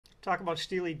talk about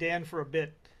Steely Dan for a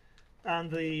bit. On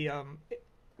the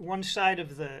one side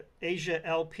of the Asia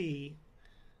LP,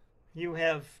 you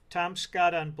have Tom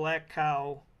Scott on Black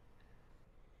Cow.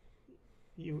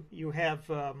 You have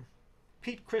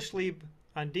Pete Chrisley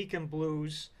on Deacon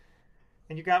Blues,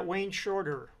 and you got Wayne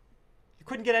Shorter. You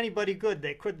couldn't get anybody good,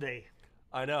 could they?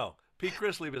 I know. Pete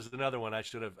Chrisley was another one. I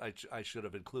should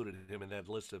have included him in that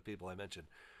list of people I mentioned.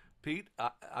 Pete,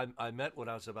 I met when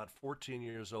I was about 14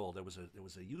 years old. There was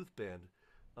a youth band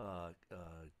uh, uh,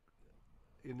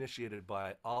 initiated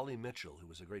by Ollie Mitchell, who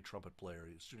was a great trumpet player,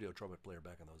 studio trumpet player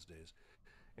back in those days.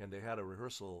 And they had a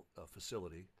rehearsal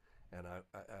facility, and I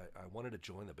wanted to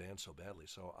join the band so badly.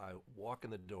 So I walk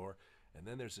in the door, and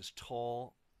then there's this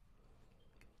tall,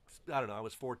 I don't know, I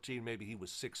was 14, maybe he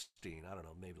was 16, I don't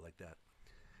know, maybe like that.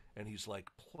 And he's like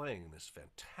playing this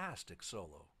fantastic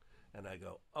solo. And I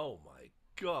go, oh my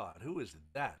God, who is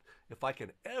that? If I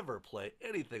can ever play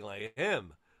anything like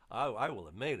him, I will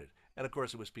have made it. And of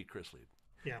course, it was Pete Chrisley.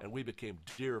 Yeah. And we became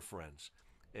dear friends.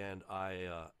 And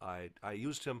I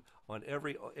used him on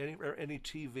any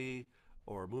TV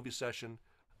or movie session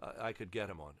I could get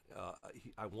him on.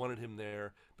 I wanted him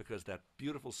there because that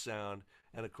beautiful sound,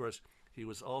 and of course he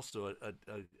was also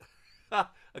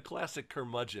a classic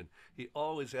curmudgeon. He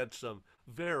always had some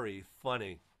very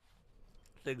funny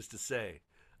things to say,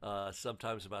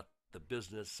 sometimes about the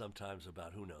business, sometimes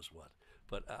about who knows what.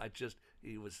 But I just,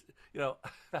 he was, you know,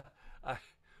 I,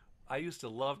 I used to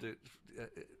love to uh,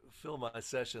 fill my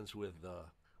sessions with,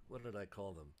 what did I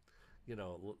call them?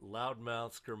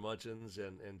 Loudmouths, curmudgeons,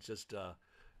 and just,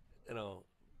 you know,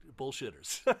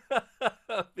 bullshitters,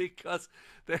 because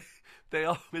they they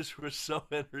always were so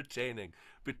entertaining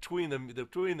between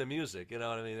the music. You know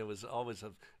what I mean? It was always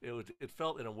it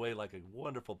felt in a way like a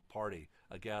wonderful party,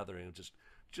 a gathering of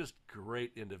just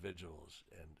great individuals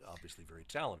and obviously very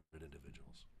talented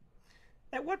individuals.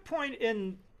 At what point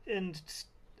in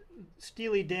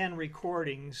Steely Dan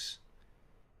recordings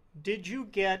did you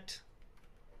get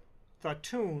the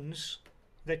tunes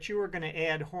that you were going to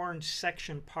add horn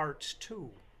section parts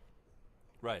to?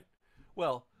 Right.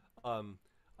 Well, um,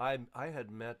 I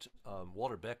had met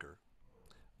Walter Becker,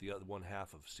 the other one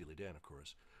half of Steely Dan, of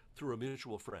course, through a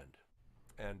mutual friend,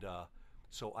 and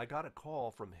so I got a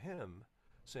call from him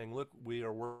saying, "Look, we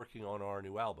are working on our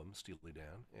new album, Steely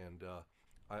Dan, and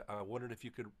I wondered if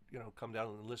you could, come down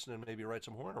and listen and maybe write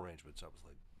some horn arrangements." I was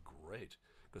like, "Great,"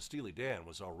 because Steely Dan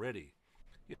was already,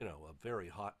 a very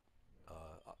hot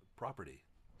property.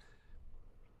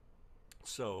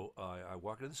 So I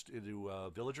walk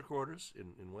into Village Recorders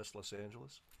in West Los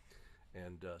Angeles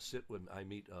and sit when I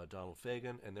meet Donald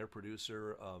Fagen and their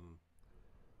producer. I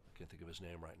can't think of his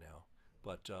name right now,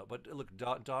 but look,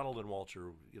 Donald and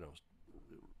Walter,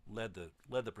 led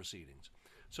the proceedings.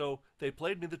 So they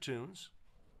played me the tunes.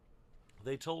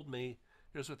 They told me,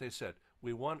 here's what they said: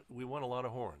 we want a lot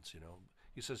of horns.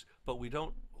 He says, but we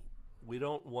don't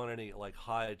want any like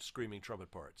high screaming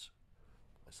trumpet parts.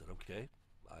 I said, okay,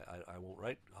 I won't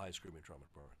write high screaming trumpet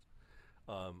parts.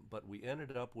 But we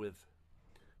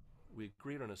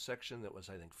agreed on a section that was,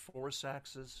 I think, four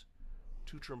saxes,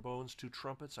 two trombones, two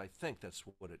trumpets. I think that's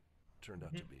what it turned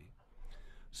out Mhm. to be.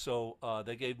 So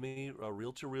they gave me a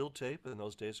reel-to-reel tape in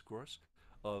those days, of course,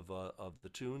 of the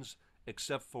tunes,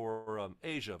 except for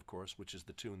Asia, of course, which is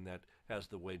the tune that has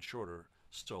the Wade Shorter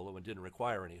solo and didn't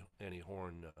require any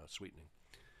horn sweetening.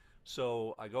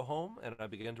 So I go home and I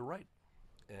began to write,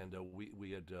 and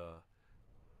we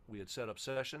had set up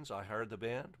sessions. I hired the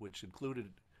band, which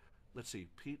included, let's see,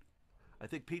 Pete. I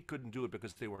think Pete couldn't do it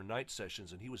because they were night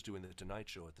sessions, and he was doing the Tonight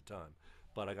Show at the time.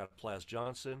 But I got Plas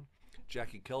Johnson,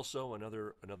 Jackie Kelso,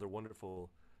 another wonderful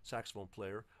saxophone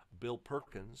player, Bill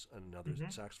Perkins, another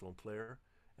Mhm. saxophone player,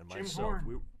 and Jim myself.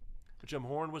 Horn. Jim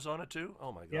Horn was on it too.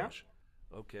 Oh my Yeah. gosh.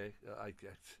 Okay,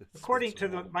 According it's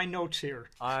to all. my notes here.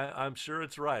 I'm sure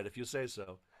it's right if you say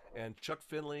so. And Chuck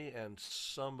Finley and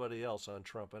somebody else on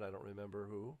trumpet. I don't remember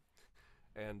who.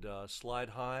 And Slide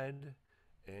Hyde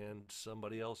and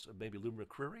somebody else, maybe Lou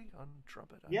McCreary on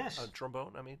trumpet, on Yes.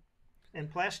 trombone. I mean, And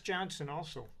Plas Johnson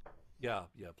also. yeah,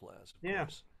 yeah, Plas, of Yeah.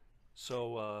 course.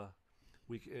 So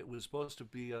it was supposed to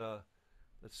be.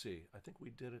 Let's see. I think we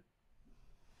did it.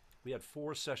 We had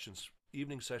four sessions,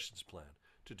 evening sessions planned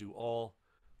to do all.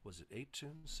 Was it 8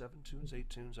 tunes, 7 tunes, 8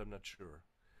 tunes? I'm not sure.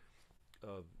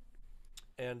 Uh,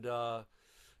 and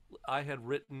I had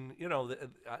written,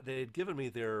 they had given me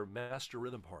their master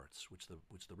rhythm parts, which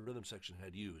the rhythm section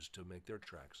had used to make their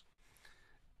tracks.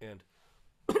 And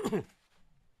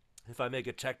if I make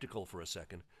it technical for a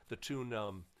second, the tune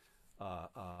uh, uh,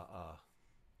 uh,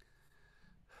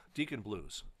 Deacon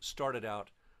Blues started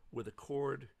out with a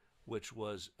chord which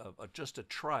was just a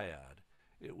triad.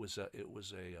 It was a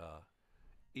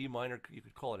E minor. You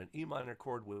could call it an E minor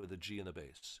chord with a G in the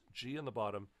bass, G in the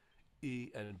bottom, E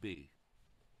and B.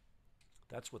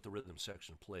 That's what the rhythm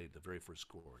section played, the very first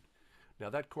chord. Now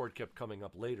that chord kept coming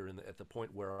up later at the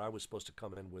point where I was supposed to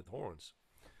come in with horns.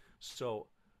 So,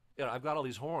 I've got all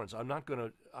these horns. I'm not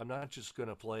just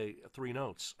gonna play three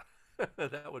notes.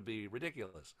 That would be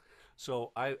ridiculous.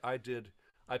 So I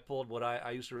pulled what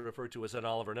I used to refer to as an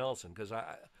Oliver Nelson, because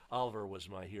Oliver was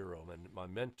my hero and my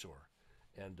mentor,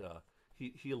 and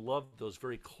he loved those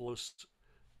very close,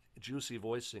 juicy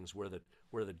voicings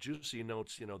where the juicy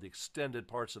notes, the extended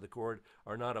parts of the chord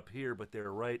are not up here, but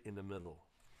they're right in the middle.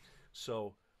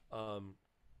 So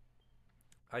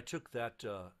I took that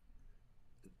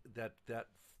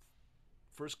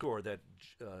first chord, that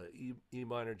E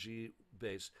minor G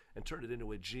bass, and turned it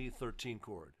into a G13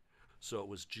 chord. So it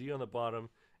was G on the bottom,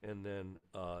 and then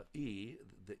E,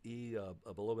 the E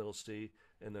below middle C,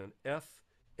 and then F,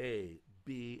 A,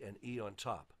 B, and E on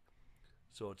top.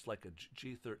 So it's like a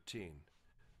G13,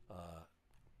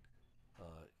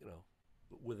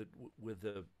 with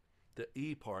the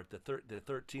E part, the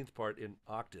 13th part in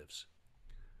octaves.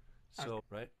 So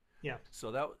right. Yeah. So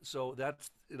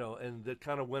that's and that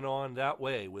kind of went on that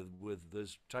way with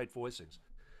those tight voicings,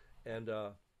 and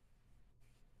I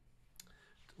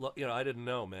didn't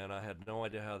know, man. I had no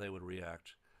idea how they would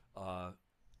react,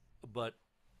 but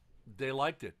they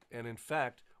liked it, and in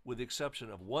fact, with the exception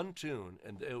of one tune,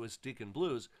 and it was Deacon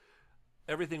Blues,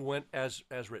 everything went as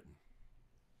written.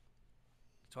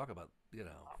 Talk about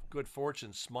good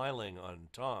fortune smiling on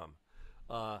Tom,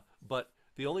 but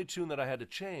the only tune that I had to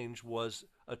change was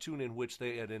a tune in which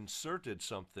they had inserted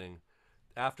something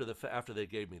after they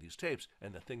gave me these tapes,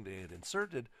 and the thing they had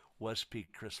inserted was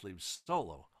Pete Chrisley's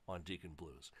solo on Deacon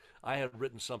Blues. I had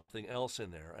written something else in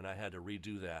there, and I had to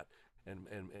redo that and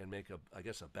make a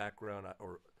background,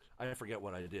 or I forget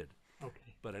what I did.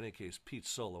 Okay. But in any case, Pete's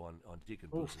solo on Deacon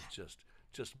Blues is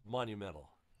just monumental.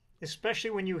 Especially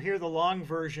when you hear the long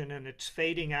version and it's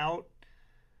fading out.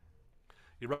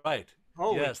 You're right.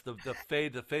 Oh yes, the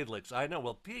fade licks. I know.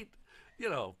 Well, Pete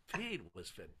was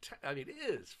fantastic. I mean,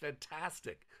 is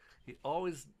fantastic. He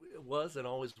always was and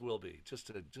always will be. Just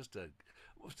a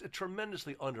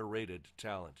tremendously underrated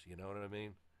talent. You know what I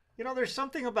mean? There's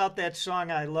something about that song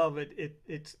I love.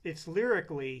 It's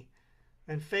lyrically,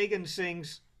 and Fagan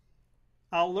sings,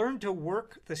 "I'll learn to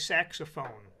work the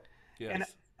saxophone." Yes. And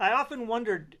I often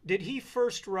wondered, did he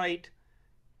first write,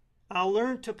 "I'll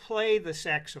learn to play the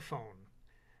saxophone"?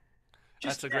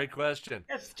 That's a great question.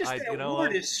 That's just that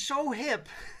word is so hip.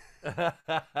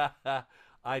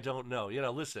 I don't know.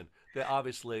 Listen, they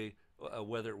obviously,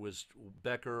 whether it was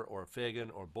Becker or Fagan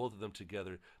or both of them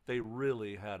together, they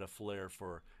really had a flair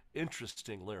for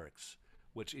interesting lyrics,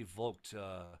 which evoked.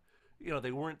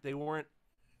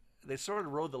 They sort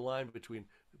of rode the line between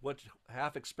what's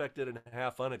half expected and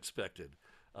half unexpected.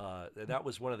 And that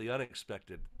was one of the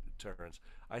unexpected turns.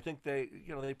 I think they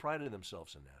prided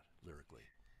themselves in that lyrically.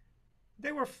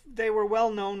 They were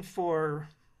well known for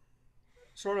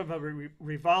sort of a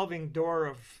revolving door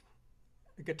of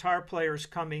guitar players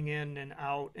coming in and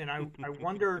out, and I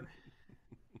wonder,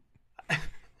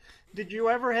 did you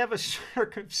ever have a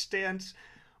circumstance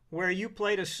where you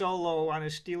played a solo on a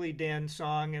Steely Dan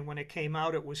song, and when it came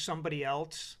out, it was somebody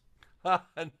else?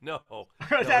 No.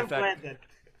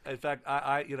 In fact,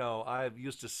 I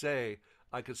used to say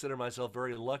I consider myself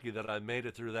very lucky that I made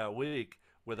it through that week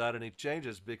without any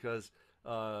changes, because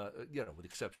with the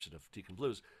exception of Deacon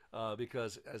Blues,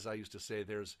 because as I used to say,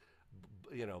 there's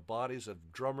bodies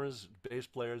of drummers, bass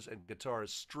players, and guitarists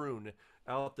strewn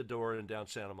out the door and down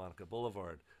Santa Monica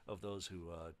Boulevard of those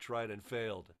who tried and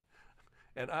failed.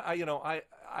 And I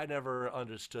never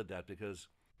understood that, because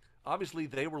obviously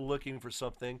they were looking for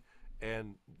something,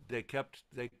 and they kept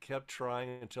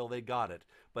trying until they got it.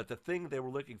 But the thing they were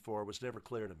looking for was never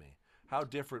clear to me. How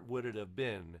different would it have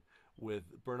been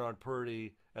with Bernard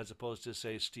Purdie as opposed to,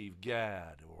 say, Steve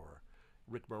Gadd or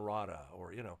Rick Marotta,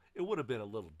 or it would have been a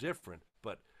little different.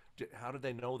 But how did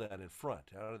they know that in front?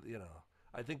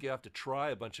 I think you have to try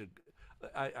a bunch of.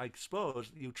 I suppose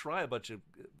you try a bunch of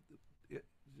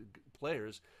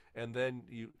players, and then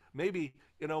maybe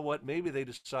they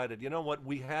decided,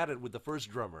 we had it with the first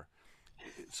drummer.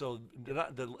 So in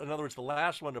other words, the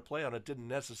last one to play on it didn't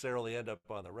necessarily end up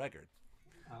on the record.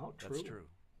 Oh, true. That's true.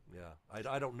 Yeah,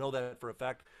 I don't know that for a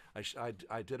fact.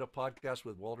 I did a podcast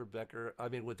with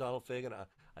with Donald Fagen.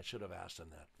 I should have asked him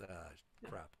that.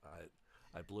 Crap,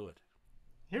 I blew it.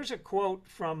 Here's a quote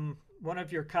from one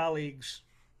of your colleagues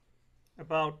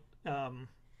about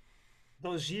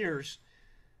those years,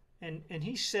 and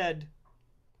he said,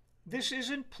 "This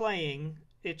isn't playing,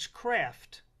 it's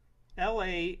craft.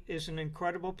 LA is an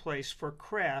incredible place for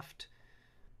craft.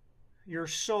 Your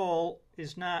soul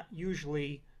is not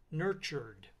usually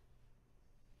nurtured.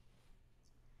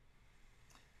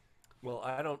 Well,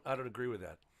 I don't agree with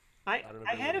that. I, I don't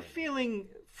I agree had with a that. feeling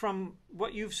from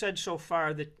what you've said so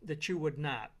far that you would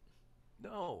not.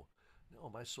 No, no,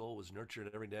 my soul was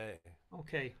nurtured every day.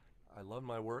 Okay. I love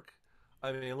my work.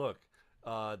 I mean, look,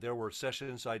 there were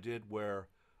sessions I did where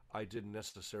I didn't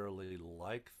necessarily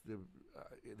like the.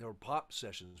 There were pop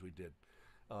sessions we did.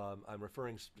 I'm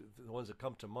referring the ones that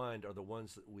come to mind are the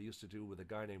ones that we used to do with a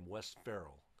guy named Wes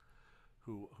Farrell,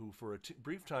 who for a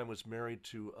brief time was married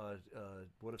to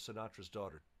one of Sinatra's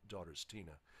daughters,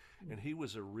 Tina, and he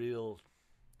was a real,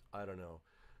 I don't know.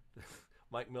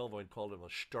 Mike Melvoin called him a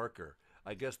starker.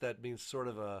 I guess that means sort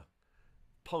of a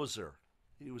poser.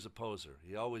 He was a poser.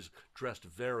 He always dressed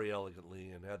very elegantly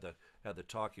and had the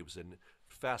talk. He was a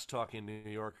fast talking New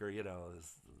Yorker,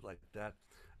 like that.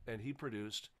 And he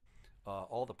produced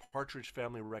all the Partridge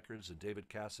Family records and David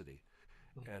Cassidy,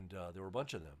 and there were a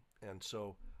bunch of them. And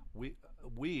so we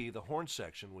the horn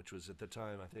section, which was at the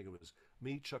time I think it was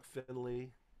me, Chuck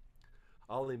Finley,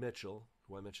 Ollie Mitchell,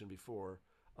 who I mentioned before,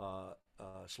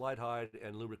 Slide Hyde,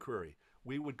 and Lou McCreary.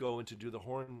 We would go in to do the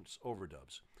horns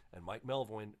overdubs, and Mike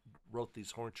Melvoin wrote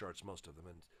these horn charts, most of them,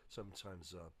 and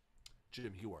sometimes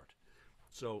Jim Hewart.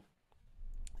 So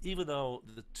even though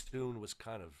the tune was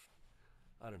kind of,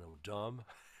 I don't know, dumb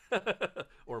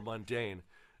or mundane,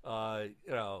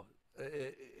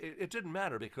 it didn't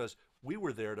matter because we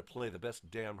were there to play the best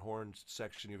damn horn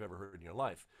section you've ever heard in your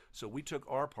life. So we took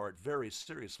our part very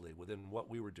seriously within what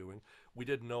we were doing. We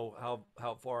didn't know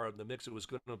how far in the mix it was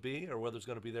going to be or whether it was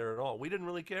going to be there at all. We didn't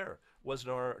really care. It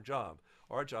wasn't our job.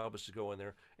 Our job was to go in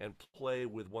there and play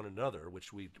with one another,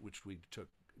 which we took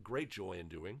great joy in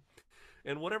doing.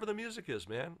 And whatever the music is,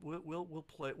 man, we'll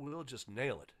play. We'll just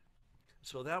nail it.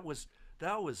 So that was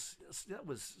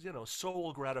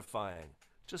soul gratifying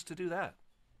just to do that,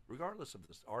 regardless of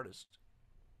this artist.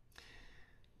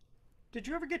 Did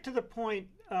you ever get to the point?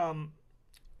 I'll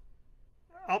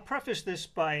preface this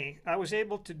by I was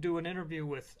able to do an interview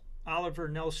with Oliver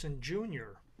Nelson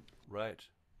Jr., Right.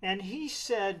 and he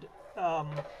said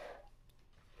that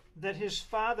his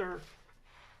father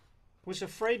was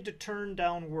afraid to turn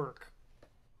down work,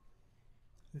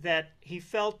 that he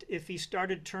felt if he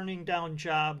started turning down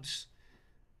jobs,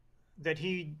 that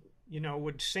he,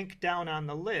 would sink down on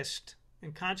the list,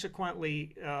 and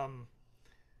consequently,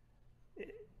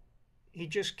 he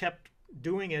just kept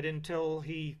doing it until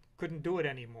he couldn't do it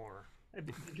anymore.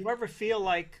 Did you ever feel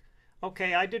like,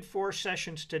 okay, I did 4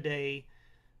 sessions today,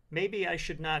 maybe I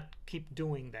should not keep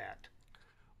doing that?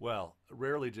 Well,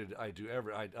 rarely did I do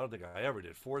ever. I don't think I ever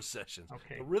did 4 sessions.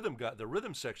 Okay. The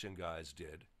rhythm section guys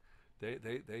did.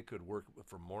 They could work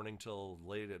from morning till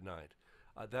late at night.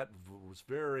 That was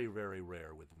very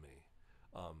rare with me.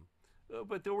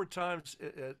 But there were times,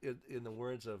 in the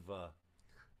words of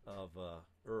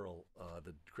Earl,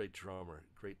 the great drummer,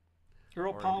 great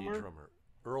Earl R&B Palmer? drummer,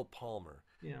 Earl Palmer.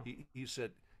 Yeah. He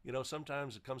said,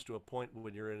 sometimes it comes to a point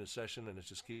when you're in a session and it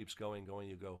just keeps going.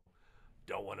 You go,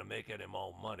 don't want to make any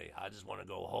more money. I just want to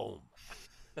go home.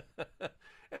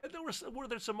 And were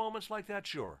there some moments like that,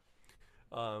 sure.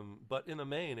 But in the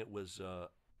main, it was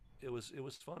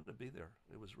fun to be there.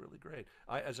 It was really great.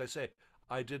 As I say,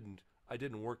 I didn't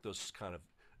work those kind of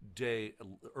day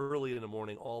early in the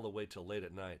morning all the way till late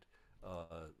at night.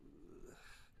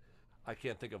 I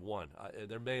can't think of one.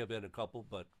 There may have been a couple,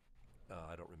 but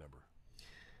I don't remember.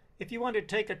 If you wanted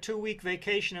to take a 2-week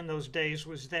vacation in those days,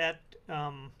 was that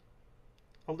a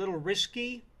little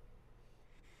risky?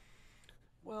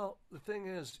 Well, the thing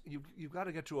is, you've got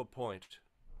to get to a point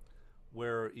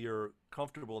where you're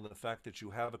comfortable in the fact that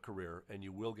you have a career and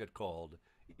you will get called,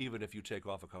 even if you take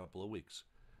off a couple of weeks,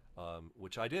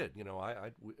 which I did.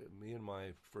 Me and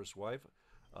my first wife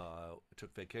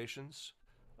took vacations.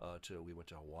 We went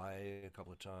to Hawaii a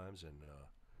couple of times, and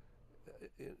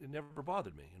it never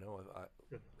bothered me.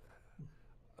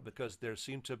 Because there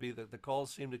seemed to be the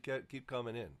calls seemed to keep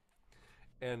coming in.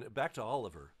 And back to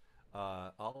Oliver.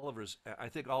 I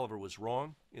think Oliver was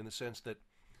wrong in the sense that,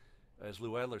 as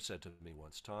Lou Adler said to me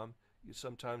once, Tom,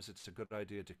 sometimes it's a good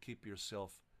idea to keep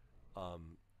yourself a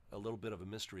little bit of a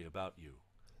mystery about you.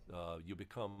 You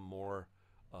become more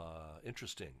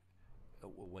interesting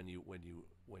when you're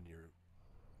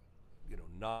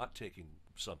not taking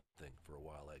something for a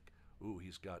while. Like, ooh,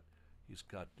 he's got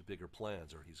bigger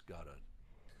plans, or he's got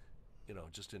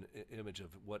just an image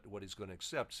of what he's going to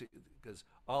accept. Because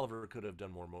Oliver could have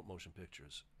done more motion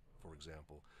pictures, for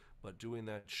example, but doing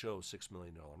that show, $6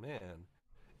 Million Man,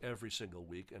 every single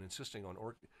week, and insisting on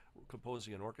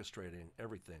composing and orchestrating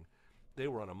everything, they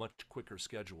were on a much quicker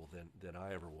schedule than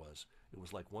I ever was. It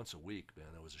was like once a week, man.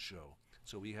 There was a show,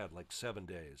 so we had like 7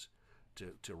 days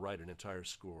to write an entire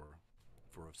score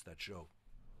for us, that show.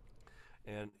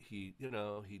 And he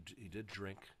did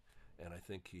drink, and I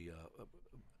think he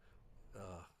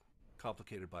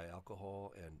complicated by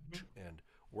alcohol and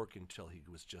working till he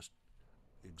was just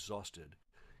exhausted.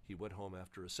 He went home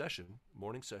after a session,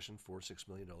 morning session for $6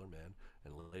 million man,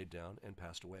 and laid down and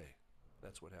passed away.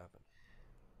 That's what happened.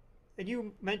 And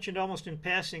you mentioned almost in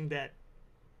passing that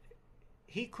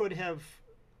he could have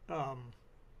um,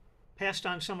 passed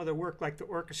on some of the work, like the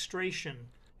orchestration,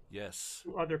 Yes,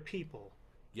 to other people.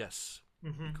 yes, he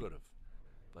Hmm. could have,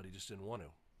 but he just didn't want to.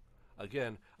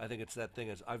 Again, I think it's that thing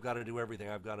is I've got to do everything.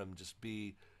 I've got to just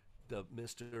be the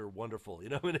Mr. Wonderful,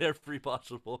 in every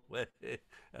possible way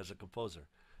as a composer.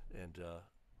 And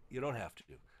you don't have to.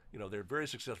 There are very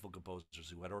successful composers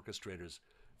who had orchestrators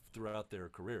throughout their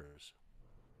careers.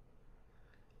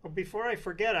 Well, before I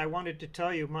forget, I wanted to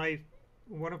tell you my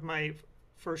one of my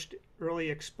first early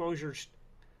exposures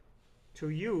to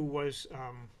you was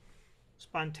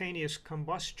spontaneous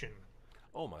combustion.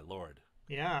 Oh my lord!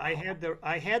 Yeah, Wow,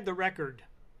 I had the record.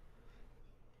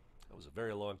 that was a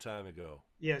very long time ago,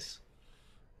 Yes,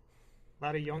 a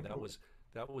lot of and young.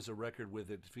 that was a record with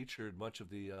it featured much of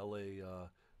the L.A.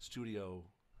 Studio,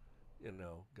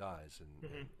 guys,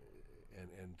 Mhm.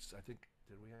 and I think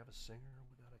did we have a singer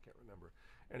with that? I can't remember.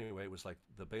 Anyway, it was like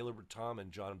the Baylor Tom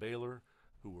and John Baylor,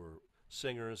 who were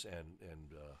singers, and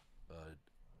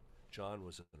John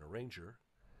was an arranger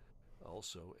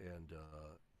also, and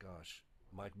gosh,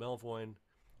 Mike Melvoin,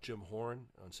 Jim Horn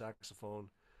on saxophone,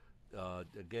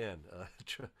 again,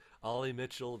 Ollie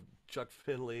Mitchell, Chuck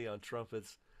Finley on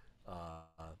trumpets, uh,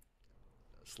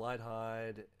 Slide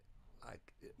Hyde.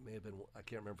 It may have been, I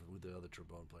can't remember who the other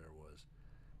trombone player was.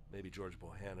 Maybe George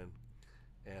Bohannon,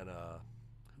 and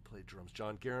who played drums?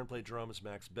 John Guerin played drums.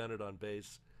 Max Bennett on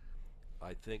bass.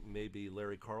 I think maybe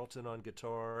Larry Carlton on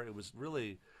guitar. It was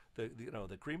really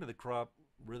the cream of the crop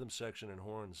rhythm section and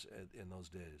horns in those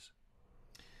days.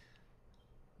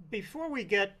 Before we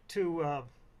get to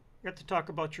talk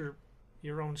about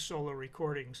your own solo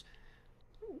recordings,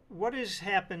 what has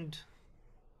happened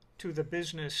to the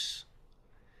business?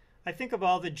 I think of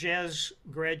all the jazz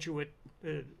graduate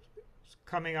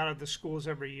coming out of the schools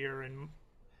every year, and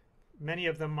many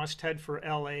of them must head for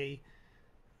L.A.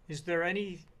 Is there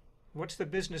any? What's the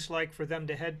business like for them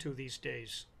to head to these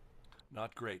days?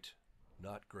 Not great,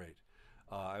 not great.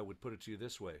 I would put it to you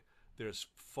this way: there's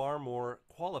far more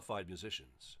qualified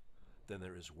musicians than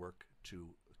there is work to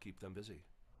keep them busy,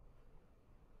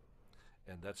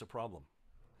 and that's a problem.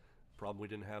 Problem we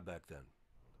didn't have back then,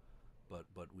 but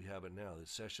we have it now. The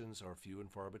sessions are few and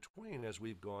far between as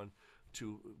we've gone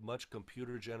to much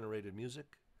computer generated music,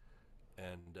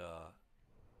 and the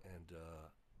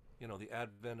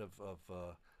advent of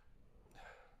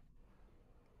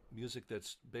music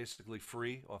that's basically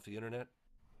free off the internet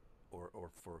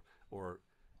or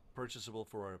purchasable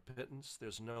for a pittance.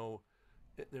 There's no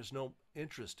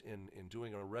interest in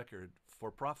doing a record for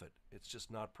profit. It's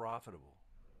just not profitable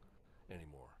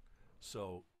anymore.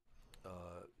 So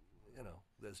uh,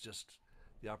 there's just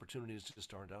the opportunities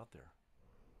just aren't out there.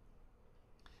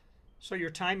 So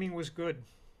your timing was good.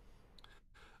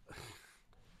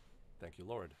 Thank you,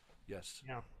 Lord. Yes.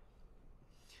 Yeah.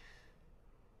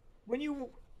 When you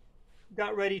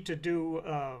got ready to do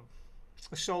a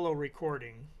solo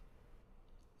recording,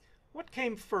 what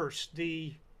came first?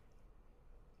 The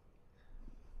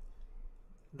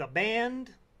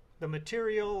band, the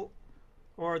material,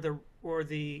 or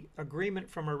the agreement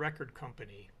from a record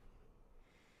company?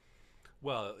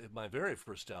 Well, my very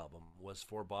first album was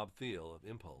for Bob Thiel of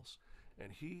Impulse,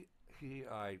 and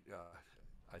I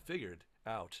figured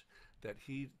out that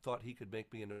he thought he could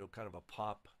make me into kind of a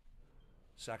pop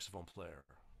saxophone player.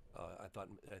 I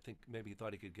think maybe he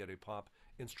thought he could get a pop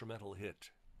instrumental hit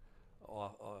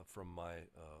from my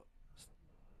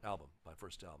album, my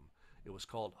first album. It was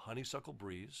called Honeysuckle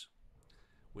Breeze,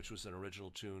 which was an original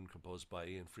tune composed by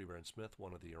Ian Freeburn Smith,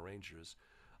 one of the arrangers.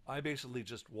 I basically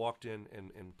just walked in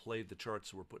and played the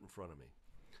charts that were put in front of me.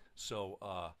 So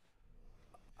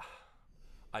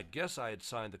I guess I had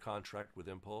signed the contract with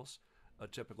Impulse, a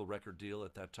typical record deal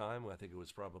at that time. I think it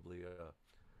was probably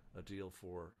a deal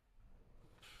for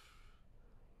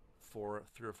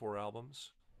 3 or 4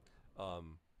 albums,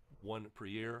 um, one per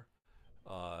year.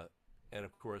 Uh, and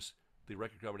of course, the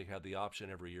record company had the option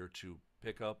every year to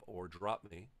pick up or drop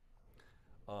me,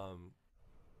 um,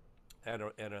 and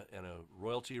a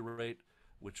royalty rate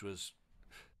which was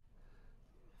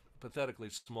pathetically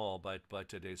small by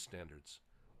today's standards.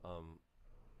 Um,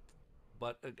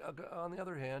 But on the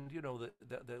other hand,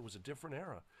 that was a different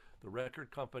era. The record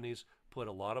companies put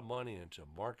a lot of money into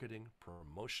marketing,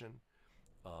 promotion,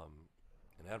 um,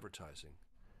 and advertising,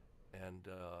 and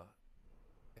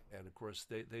of course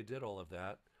they did all of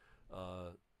that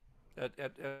uh, at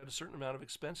a certain amount of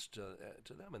expense to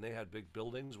them, and they had big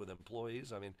buildings with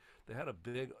employees. I mean, they had a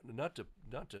big not to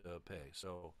pay.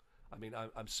 So, I mean,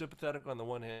 I'm sympathetic on the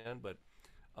one hand, but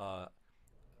uh,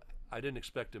 I didn't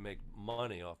expect to make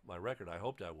money off my record. I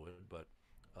hoped I would, but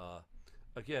uh,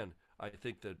 again, I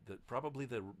think that probably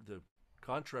the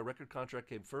record contract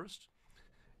came first,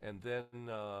 and then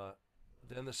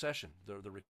the session,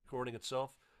 the recording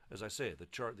itself. As I say, the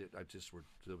chart.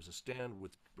 There was a stand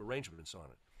with arrangements on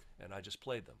it, and I just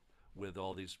played them with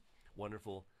all these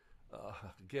wonderful,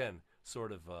 again,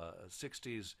 sort of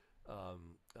 '60s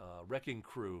wrecking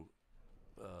crew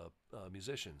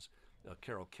musicians.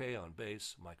 Carol Kay on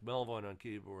bass, Mike Melvoin on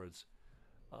keyboards,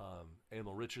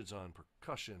 Emil Richards on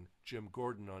percussion, Jim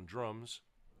Gordon on drums,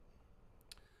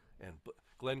 and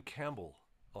Glenn Campbell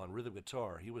on rhythm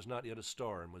guitar. He was not yet a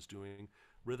star and was doing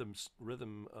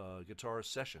rhythm guitar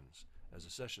sessions as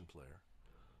a session player.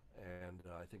 And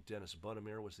I think Dennis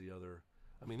Budimir was the other.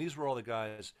 I mean, these were all the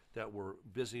guys that were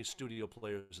busy studio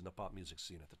players in the pop music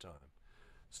scene at the time.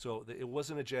 So it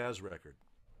wasn't a jazz record,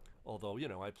 although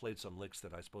I played some licks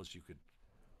that I suppose you could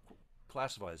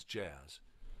classify as jazz.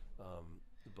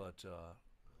 But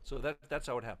so that's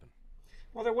how it happened.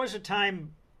 Well, there was a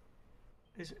time,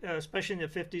 especially in the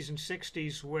 50s and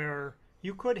 60s, where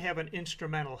you could have an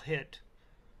instrumental hit.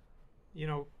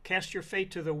 Cast Your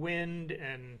Fate to the Wind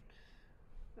and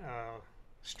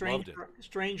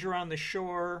Stranger on the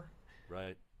Shore.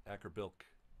 Right, Ackerbilk.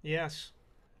 Yes.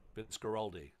 Vince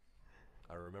Guaraldi.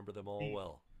 I remember them all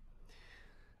well.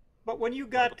 But when you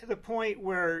got to the point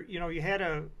where you had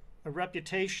a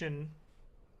reputation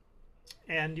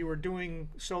and you were doing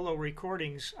solo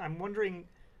recordings, I'm wondering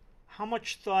how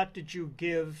much thought did you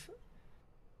give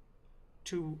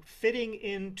to fitting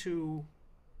into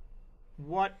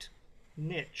what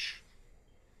niche?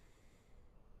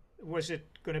 Was it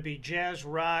going to be jazz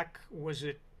rock? Was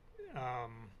it,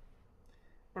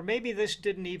 or maybe this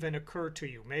didn't even occur to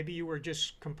you? Maybe you were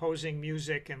just composing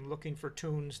music and looking for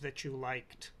tunes that you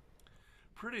liked.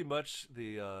 Pretty much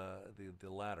the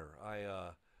latter.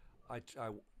 I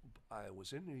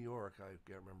was in New York. I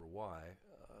can't remember why,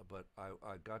 but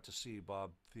I got to see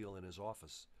Bob Thiel in his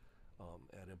office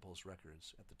at Impulse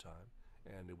Records at the time,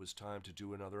 and it was time to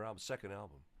do another album, second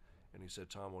album. And he said,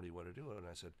 "Tom, what do you want to do?" And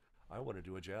I said, "I want to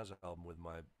do a jazz album with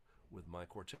my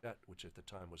quartet, which at the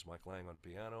time was Mike Lang on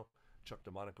piano, Chuck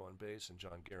DeMonico on bass, and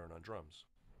John Guerin on drums."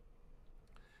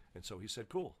 And so he said,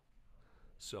 "Cool."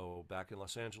 So back in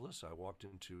Los Angeles, I walked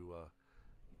into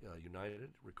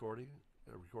United recording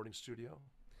studio.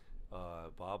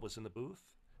 Bob was in the booth,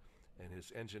 and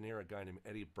his engineer, a guy named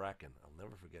Eddie Bracken. I'll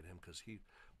never forget him because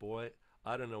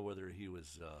I don't know whether he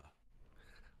was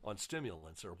on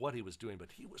stimulants or what he was doing,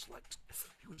 but he was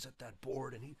at that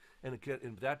board, and again,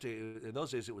 in those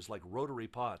days it was like rotary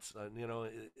pots,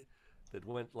 that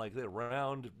went like the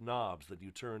round knobs that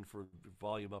you turned for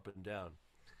volume up and down.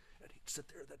 And he'd sit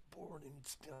there at that board, and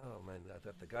oh man,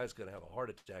 the guy's gonna have a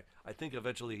heart attack. I think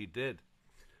eventually he did.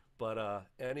 But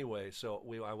anyway, so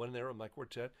I went in there with my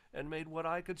quartet and made what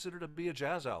I consider to be a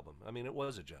jazz album. I mean, it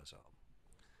was a jazz album.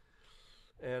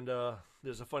 And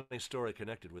there's a funny story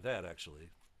connected with that, actually,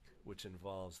 which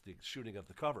involves the shooting of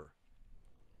the cover.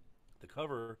 The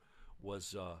cover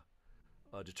was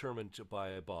determined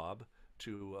by Bob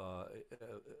to,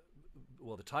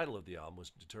 the title of the album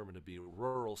was determined to be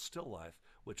Rural Still Life,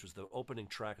 which was the opening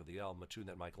track of the album, a tune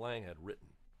that Mike Lang had written.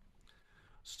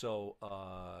 So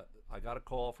I got a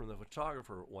call from the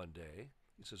photographer one day.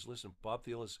 He says, "Listen, Bob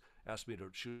Thiel has asked me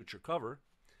to shoot your cover,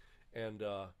 and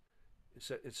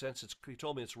he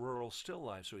told me it's Rural Still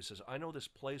Life. So he says, I know this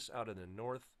place out in the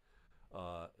north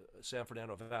San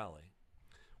Fernando Valley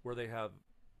where they have,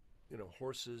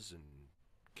 horses and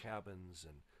cabins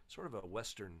and sort of a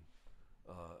western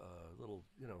little,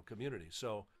 community.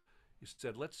 So he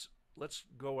said, let's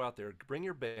go out there, bring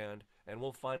your band, and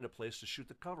we'll find a place to shoot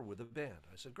the cover with the band."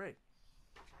 I said, "Great."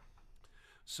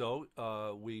 So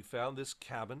we found this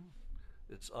cabin,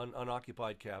 it's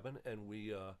unoccupied cabin, and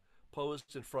we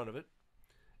posed in front of it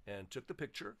and took the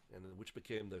picture, and which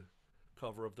became the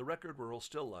cover of the record, Rural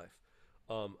Still Life.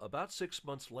 About 6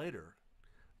 months later,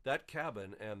 that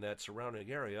cabin and that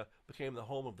surrounding area became the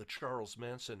home of the Charles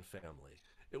Manson family.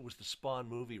 It was the Spawn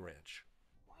movie ranch.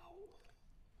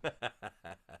 Wow.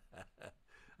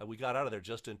 We got out of there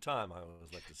just in time, I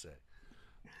always like to say.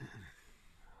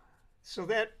 So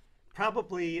that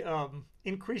probably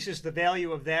increases the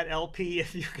value of that LP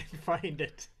if you can find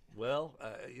it. Well,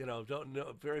 don't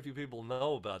know. Very few people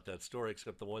know about that story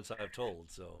except the ones I've told.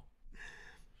 So,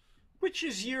 Which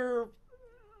is your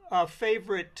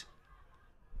favorite?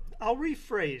 I'll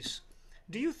rephrase.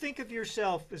 Do you think of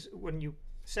yourself as when you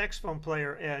saxophone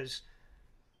player as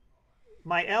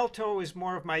my alto is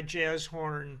more of my jazz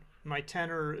horn, my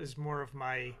tenor is more of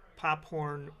my pop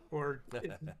horn, or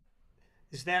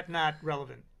is that not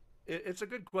relevant? it's a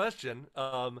good question.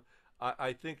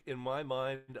 I think in my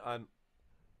mind,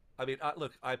 I mean,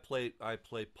 look, I play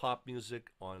pop music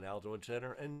on alto and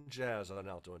tenor and jazz on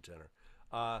alto and tenor.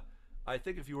 Uh, I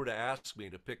think if you were to ask me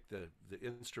to pick the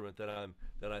instrument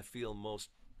that I feel most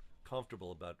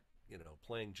comfortable about,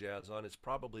 playing jazz on, it's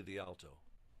probably the alto.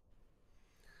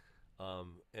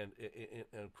 And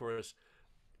of course,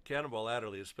 Cannonball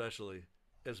Adderley especially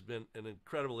has been an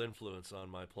incredible influence on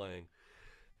my playing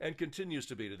and continues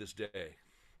to be to this day.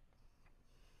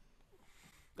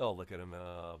 Oh, look at him!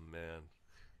 Oh man,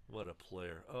 what a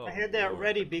player! I Oh had that Lord,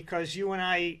 ready because you and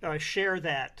I share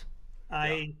that.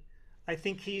 yeah, I I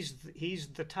think he's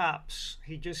the tops.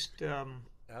 He just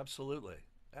absolutely,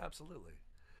 absolutely.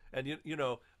 And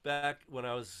back when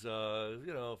I was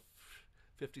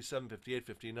 57, 58,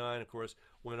 59, of course,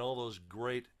 when all those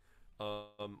great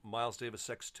Miles Davis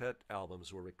sextet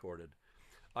albums were recorded,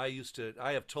 I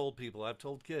have told people, I've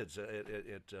told kids at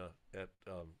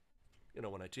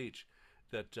when I teach,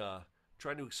 that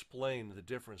trying to explain the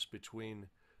difference between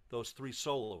those three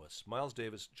soloists, Miles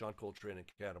Davis, John Coltrane, and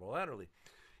Cannonball Adderley.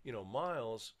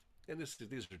 Miles, and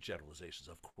these are generalizations,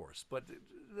 of course, but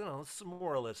it's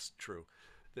more or less true,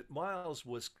 that Miles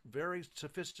was very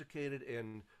sophisticated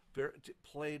and very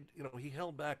played. He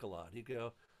held back a lot. He'd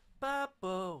go,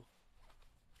 "Papo,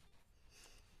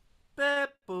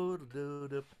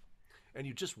 papo," and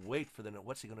you just wait for the note.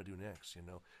 What's he going to do next?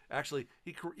 Actually,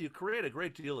 you create a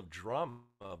great deal of drama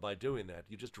by doing that.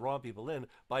 You just draw people in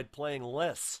by playing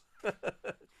less.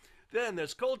 Then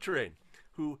there's Coltrane,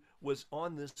 who was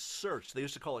on this search. They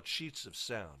used to call it sheets of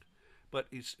sound, but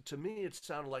to me, it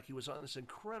sounded like he was on this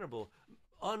incredible,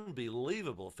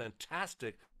 unbelievable,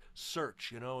 fantastic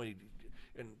search.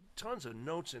 And tons of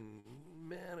notes, and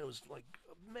man, it was like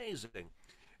amazing.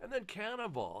 And then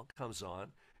Cannonball comes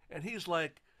on, and he's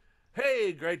like,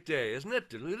 "Hey, great day, isn't it?"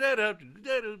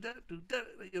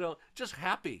 Just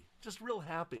happy, just real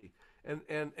happy. And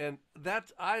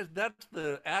that's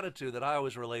the attitude that I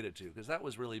always related to, because that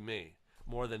was really me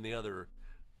more than the other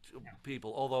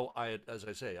people. Although as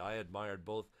I say, I admired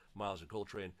both Miles and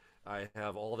Coltrane. I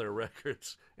have all their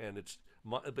records, and it's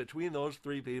between those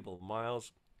three people,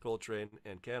 Miles, Coltrane,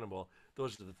 and Cannonball.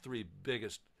 Those are the three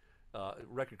biggest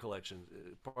record collection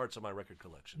parts of my record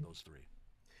collection. Those three.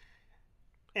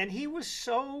 and he was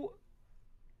so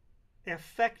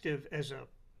effective as a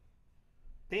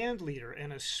band leader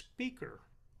and a speaker.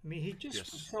 I mean, he just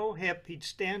was Yes, so hip. He'd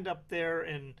stand up there,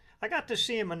 and I got to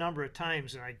see him a number of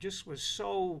times, and I just was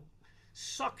so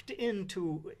sucked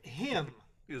into him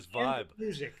his and the vibe.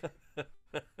 music.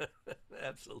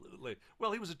 Absolutely.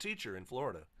 Well, he was a teacher in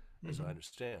Florida, as I Hmm.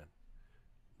 understand.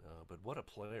 But what a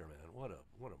player, man! What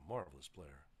a marvelous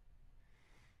player.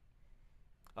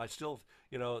 I still,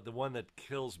 the one that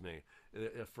kills me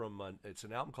from it's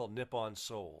an album called Nippon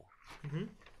Soul, Hmm.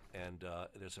 and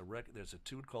there's a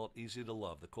tune called Easy to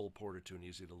Love, the Cole Porter tune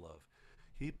Easy to Love.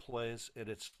 He plays at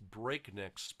its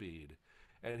breakneck speed,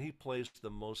 and he plays the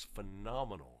most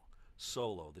phenomenal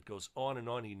solo that goes on and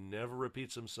on. He never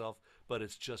repeats himself, but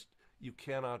it's just, you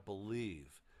cannot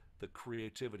believe the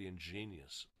creativity and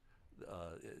genius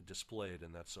displayed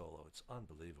in that solo. It's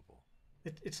unbelievable.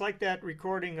 It's like that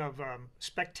recording of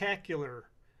Spectacular.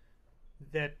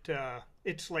 That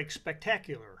it's like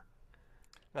spectacular.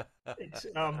 It's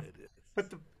It but is.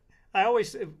 the I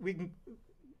always we can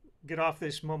get off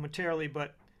this momentarily,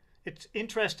 but it's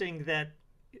interesting that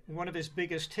one of his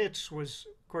biggest hits was,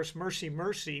 of course, Mercy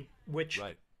Mercy, which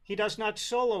Right. he does not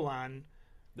solo on.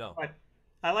 No. But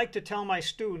I like to tell my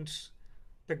students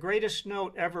the greatest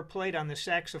note ever played on the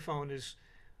saxophone is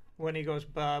when he goes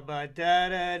ba ba da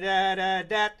da da da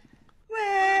da.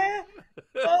 Wah!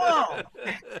 Oh,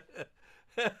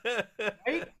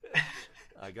 right?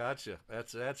 I got you.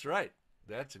 That's right.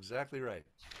 That's exactly right.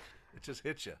 It just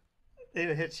hits you.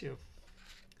 It hits you.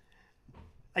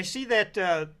 I see that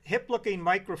hip-looking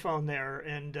microphone there,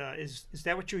 and is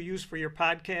that what you use for your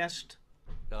podcast?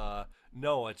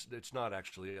 No, it's not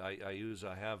actually. I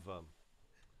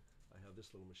have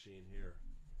this little machine here.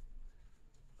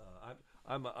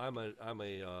 I'm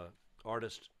a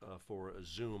artist for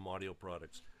Zoom audio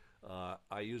products.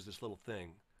 I use this little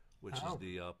thing, which is Oh,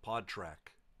 the Pod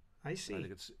Track. I I see.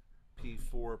 think it's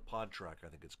MP4 pod track, I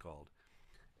think it's called,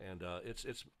 and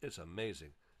it's amazing.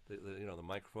 The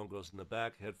microphone goes in the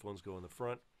back, headphones go in the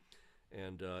front,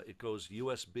 and it goes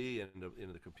USB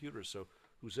into the computer. So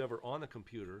who's ever on the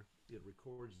computer, it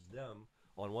records them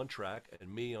on one track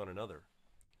and me on another.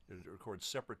 It records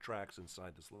separate tracks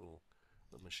inside this little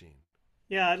machine.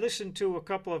 Yeah, I listened to a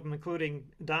couple of them, including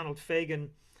Donald Fagen.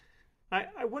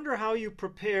 I wonder how you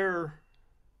prepare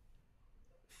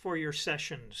for your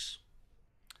sessions.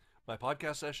 My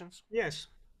podcast sessions? Yes.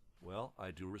 Well,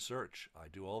 I do research. I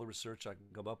do all the research I can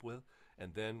come up with,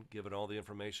 and then, given all the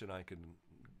information I can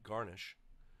garnish,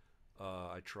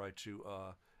 I try to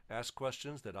ask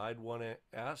questions that I'd want to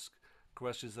ask,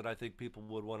 questions that I think people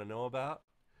would want to know about,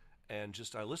 and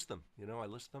just I list them. I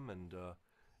list them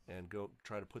and go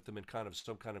try to put them in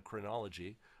some kind of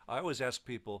chronology. I always ask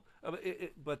people,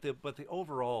 but the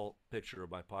overall picture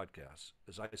of my podcast,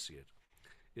 as I see it,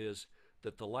 is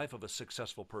that the life of a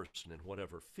successful person in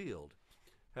whatever field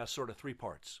has sort of three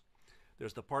parts.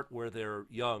 There's the part where they're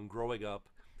young, growing up,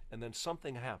 and then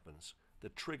something happens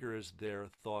that triggers their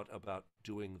thought about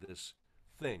doing this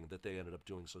thing that they ended up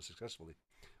doing so successfully.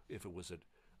 If it was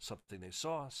something they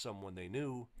saw, someone they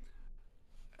knew,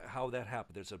 how that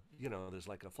happened. There's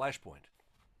like a flashpoint.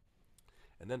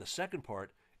 And then the second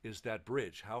part is that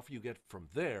bridge. How you get from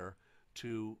there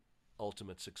to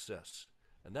ultimate success.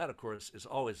 And that, of course, is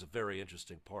always a very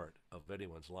interesting part of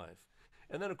anyone's life.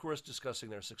 And then, of course, discussing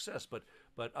their success. But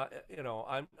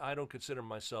I don't consider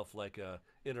myself like a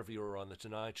interviewer on the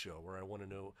Tonight Show where I want to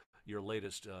know your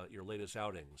latest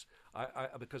outings.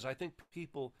 Because I think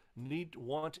people need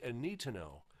to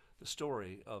know the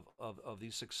story of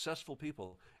these successful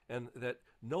people, and that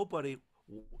nobody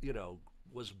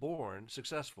was born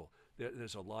successful.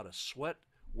 There's a lot of sweat,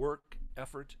 work,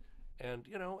 effort, and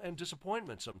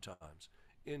disappointment sometimes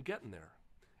in getting there.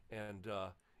 And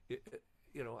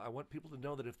I want people to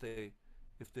know that if they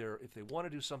want to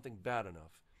do something bad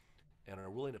enough and are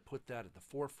willing to put that at the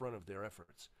forefront of their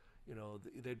efforts,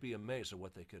 they'd be amazed at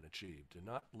what they can achieve.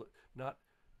 To not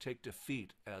take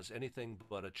defeat as anything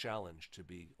but a challenge to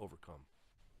be overcome.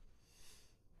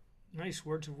 Nice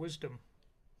words of wisdom.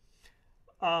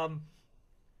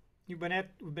 We've been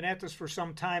at this for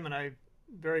some time, and I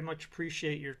very much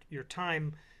appreciate your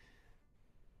time.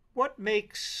 What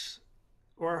makes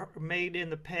or made in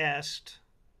the past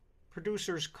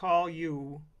producers call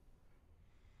you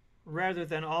rather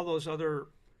than all those other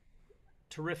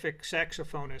terrific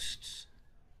saxophonists?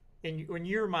 In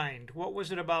your mind, what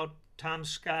was it about Tom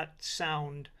Scott's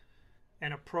sound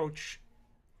and approach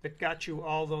that got you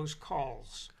all those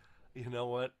calls? You know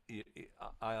what?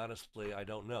 I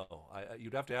don't know.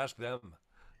 You'd have to ask them.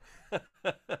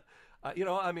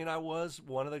 I was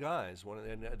one of the guys.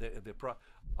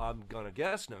 I'm gonna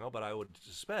guess now, but I would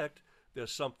suspect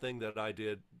there's something that I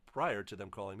did prior to them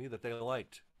calling me that they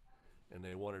liked, and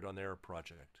they wanted on their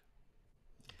project.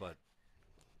 But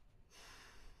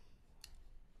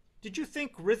did you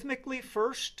think rhythmically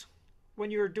first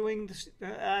when you were doing this?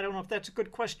 I don't know if that's a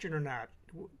good question or not.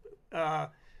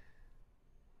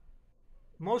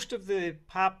 Most of the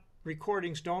pop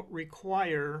recordings don't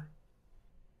require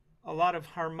a lot of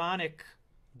harmonic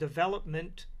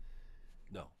development.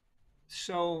 No.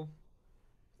 So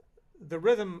the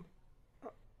rhythm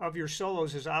of your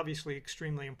solos is obviously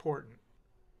extremely important.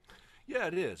 Yeah,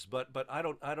 it is, but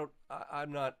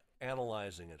I'm not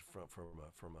analyzing it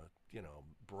from a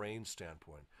brain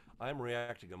standpoint. I'm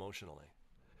reacting emotionally,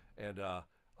 and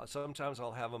sometimes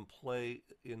I'll have them play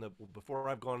before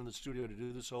I've gone in the studio to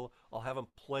do the solo. I'll have them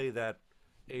play that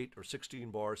 8 or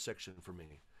 16 bar section for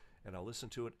me, and I'll listen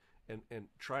to it and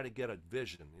try to get a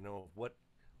vision, what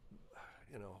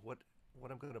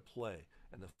I'm going to play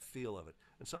and the feel of it.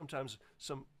 And sometimes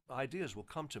some ideas will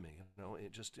come to me,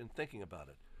 just in thinking about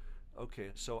it.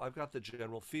 Okay, so I've got the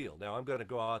general feel. Now I'm going to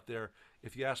go out there.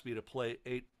 If you ask me to play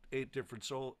eight different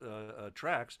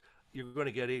tracks, you're going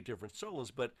to get 8 different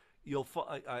solos, but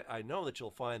I know that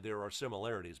you'll find there are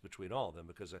similarities between all of them,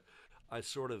 because I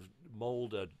sort of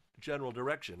mold a general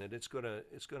direction, and it's going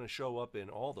to show up in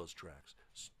all those tracks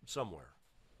somewhere.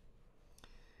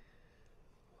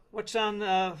 What's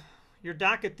on your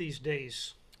docket these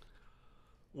days?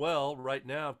 Well, right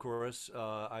now, of course,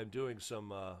 I'm doing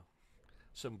some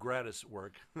gratis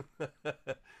work.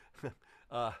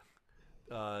 Of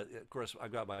course,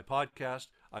 I've got my podcast.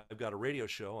 I've got a radio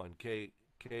show on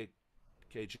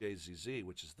KJZZ,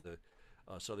 which is the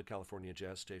Southern California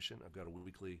jazz station. I've got a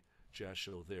weekly jazz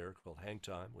show there called Hang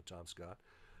Time with Tom Scott.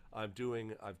 I've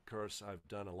done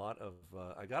a lot of.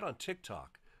 I got on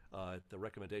TikTok at the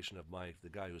recommendation of the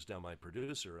guy who's now my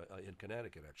producer in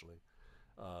Connecticut, actually.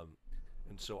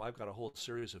 And so I've got a whole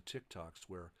series of TikToks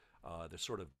where They're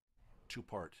sort of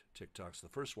two-part TikToks. The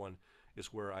first one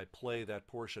is where I play that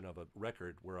portion of a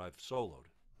record where I've soloed,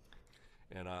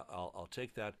 and I'll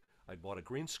take that. I bought a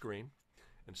green screen,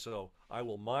 and so I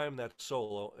will mime that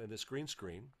solo in this green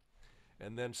screen,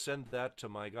 and then send that to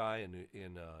my guy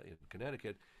in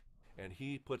Connecticut, and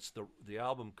he puts the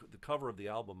cover of the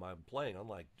album I'm playing,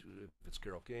 unlike if it's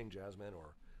Carole King, Jazzman,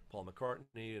 or Paul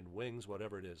McCartney and Wings,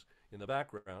 whatever it is, in the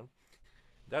background.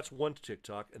 That's one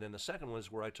TikTok, and then the second one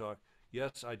is where I talk.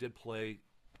 Yes, I did play,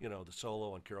 the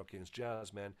solo on Carole King's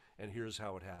Jazzman, and here's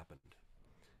how it happened.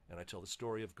 And I tell the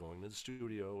story of going to the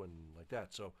studio and like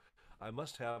that. So I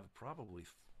must have probably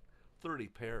 30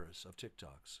 pairs of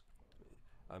TikToks.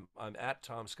 I'm at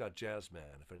Tom Scott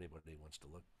Jazzman if anybody wants to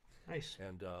look. Nice.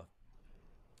 And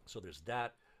so there's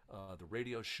that. The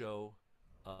radio show.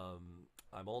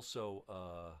 I'm also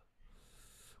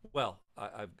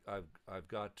I've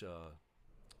got.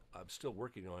 I'm still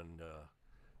working on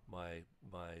my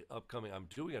upcoming. I'm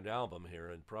doing an album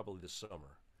here, and probably this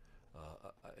summer,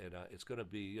 and it's going to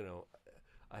be.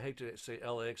 I hate to say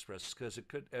L.A. Express because it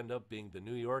could end up being the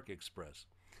New York Express.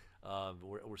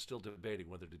 We're still debating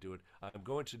whether to do it. I'm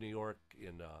going to New York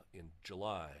in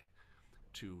July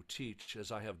to teach,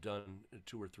 as I have done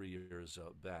 2 or 3 years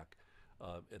back,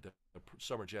 at the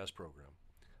summer jazz program.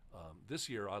 This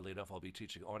year, oddly enough, I'll be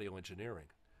teaching audio engineering,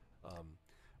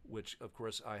 which of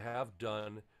course I have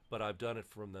done, but I've done it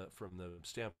from the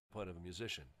standpoint of a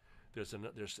musician.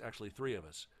 There's actually 3 of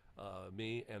us,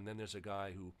 me, and then there's a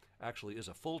guy who actually is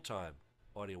a full-time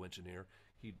audio engineer.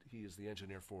 He is the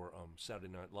engineer for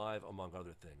Saturday Night Live, among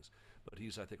other things. But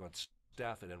he's, I think, on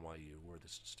staff at NYU, where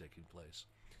this is taking place.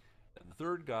 And the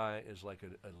third guy is like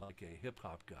a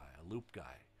hip-hop guy, a loop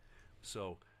guy.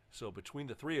 So between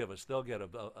the 3 of us, they'll get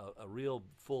a real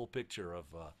full picture of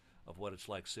what it's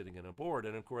like sitting in a board.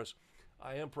 And, of course,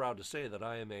 I am proud to say that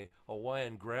I am a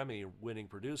Hawaiian Grammy-winning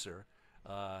producer.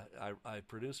 I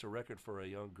produced a record for a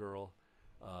young girl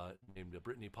named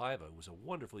Brittany Paiva, who was a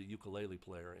wonderful ukulele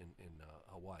player in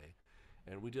Hawaii,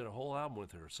 and we did a whole album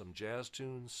with her. Some jazz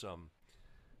tunes, some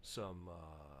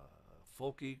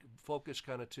folkish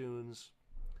kind of tunes,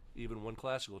 even one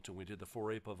classical tune. We did the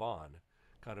Foray Pavan,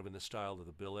 kind of in the style of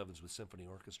the Bill Evans with Symphony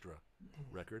Orchestra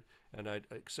record. And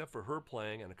except for her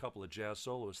playing and a couple of jazz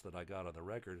soloists that I got on the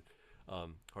record,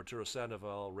 Arturo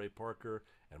Sandoval, Ray Parker,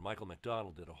 and Michael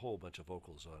McDonald did a whole bunch of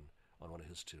vocals on one of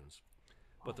his tunes.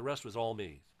 But the rest was all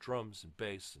me, drums and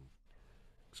bass and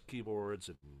keyboards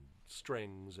and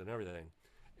strings and everything,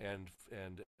 and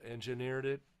engineered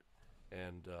it.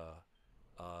 And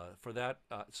for that,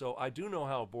 so I do know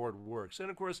how a board works. And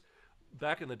of course,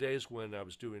 back in the days when I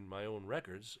was doing my own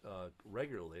records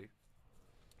regularly,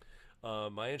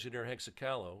 my engineer Hank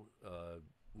Sicalo,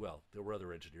 well, there were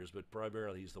other engineers, but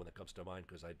primarily he's the one that comes to mind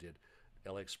because I did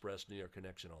LA Express, New York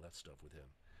Connection, all that stuff with him.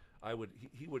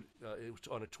 He would it was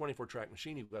on a 24-track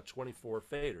machine. He got 24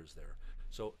 faders there.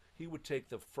 So he would take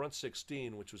the front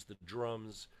 16, which was the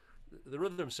drums, the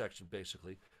rhythm section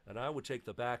basically, and I would take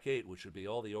the back 8, which would be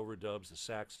all the overdubs, the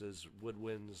saxes,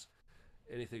 woodwinds,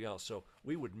 anything else. So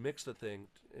we would mix the thing,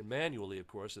 and manually, of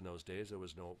course, in those days. There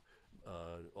was no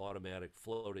automatic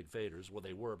floating faders. Well,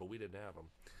 they were, but we didn't have them.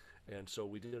 And so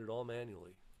we did it all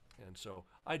manually. And so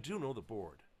I do know the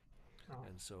board. Oh.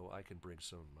 And so I can bring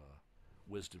some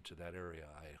wisdom to that area,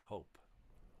 I hope.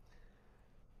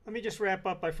 Let me just wrap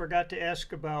up. I forgot to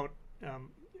ask about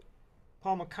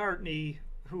Paul McCartney,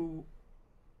 who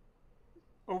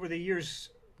over the years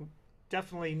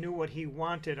definitely knew what he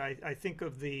wanted. I think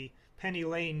of the Penny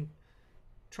Lane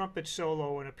trumpet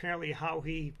solo and apparently how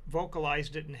he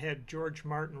vocalized it and had George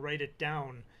Martin write it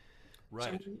down.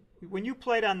 Right. So when you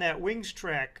played on that Wings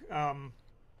track,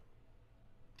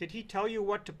 did he tell you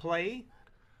what to play?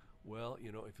 Well,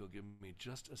 if you'll give me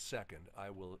just a second,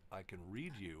 I can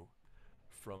read you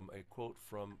from a quote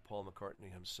from Paul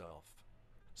McCartney himself.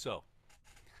 So,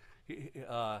 in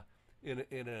a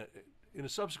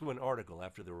subsequent article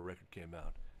after the record came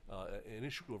out, an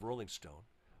issue of Rolling Stone,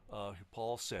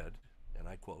 Paul said, and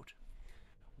I quote,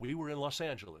 "We were in Los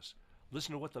Angeles.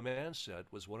 Listen to What the Man Said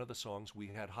was one of the songs we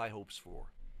had high hopes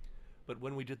for. But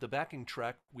when we did the backing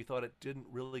track, we thought it didn't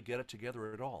really get it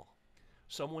together at all.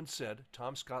 Someone said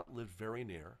Tom Scott lived very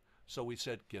near, so we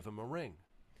said give him a ring.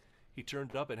 He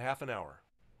turned up in half an hour.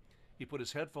 He put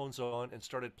his headphones on and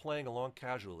started playing along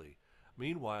casually.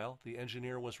 Meanwhile, the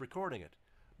engineer was recording it.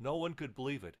 No one could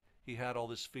believe it. He had all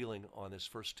this feeling on his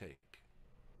first take."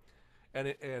 And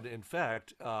in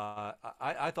fact,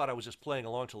 I thought I was just playing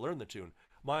along to learn the tune.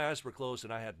 My eyes were closed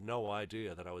and I had no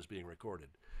idea that I was being recorded.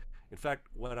 In fact,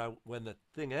 when the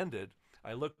thing ended,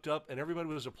 I looked up and everybody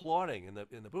was applauding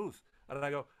in the booth. And I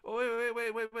go, oh, wait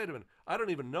a minute. I don't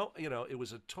even know. It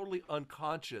was a totally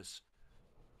unconscious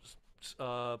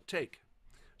take.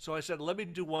 So I said, let me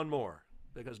do one more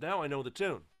because now I know the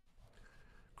tune.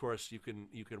 Of course, you can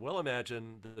well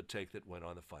imagine the take that went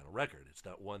on the final record. It's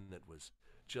not one that was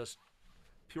just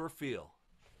pure feel.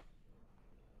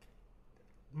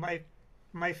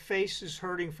 My face is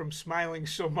hurting from smiling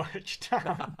so much,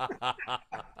 Tom.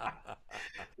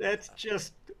 That's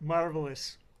just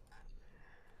marvelous.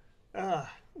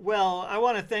 Well, I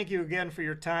want to thank you again for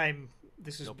your time.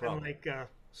 This has No been problem. like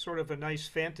sort of a nice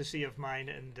fantasy of mine,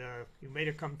 and you made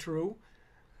it come true.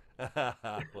 Well,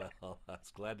 I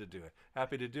was glad to do it.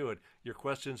 Happy to do it. Your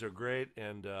questions are great,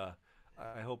 and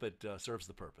I hope it serves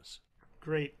the purpose.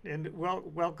 Great, and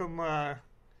welcome. I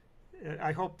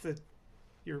hope that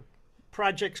your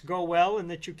projects go well and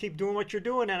that you keep doing what you're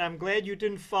doing. And I'm glad you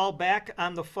didn't fall back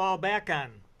on the fall back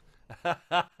on.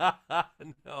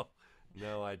 No,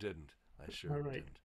 no, I didn't. I sure All right. didn't.